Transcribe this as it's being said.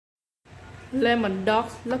Lemon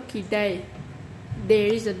Dog's lucky day. There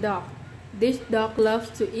is a dog. This dog loves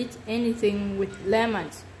to eat anything with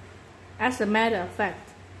lemons. As a matter of fact,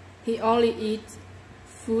 he only eats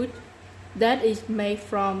food that is made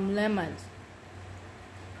from lemons.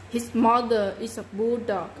 His mother is a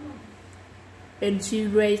bulldog, and she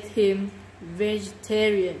raised him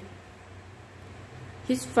vegetarian.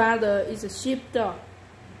 His father is a sheepdog.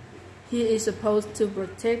 He is supposed to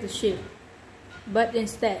protect the sheep, but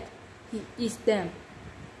instead he eats them.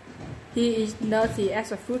 He is naughty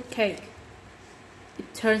as a fruitcake.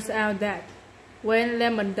 It turns out that when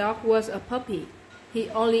Lemon Dog was a puppy, he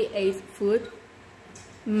only ate food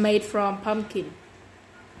made from pumpkin.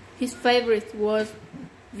 His favorite was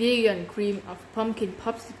vegan cream of pumpkin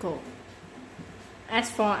popsicle.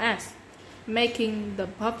 As far as making the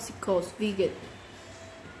popsicles vegan,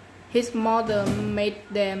 his mother made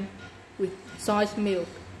them with soy milk.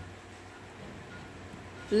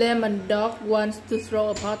 Lemon Dog wants to throw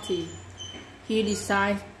a party. He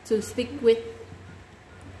decides to stick with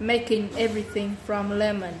making everything from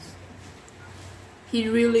lemons. He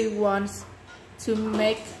really wants to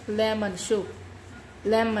make lemon soup,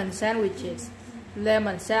 lemon sandwiches,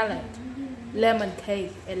 lemon salad, lemon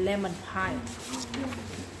cake, and lemon pie.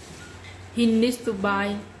 He needs to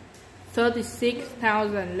buy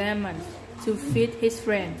 36,000 lemons to feed his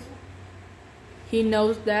friends. He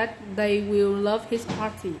knows that they will love his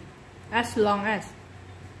party as long as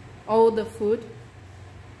all the food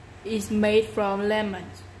is made from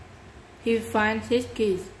lemons. He finds his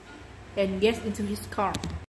keys and gets into his car.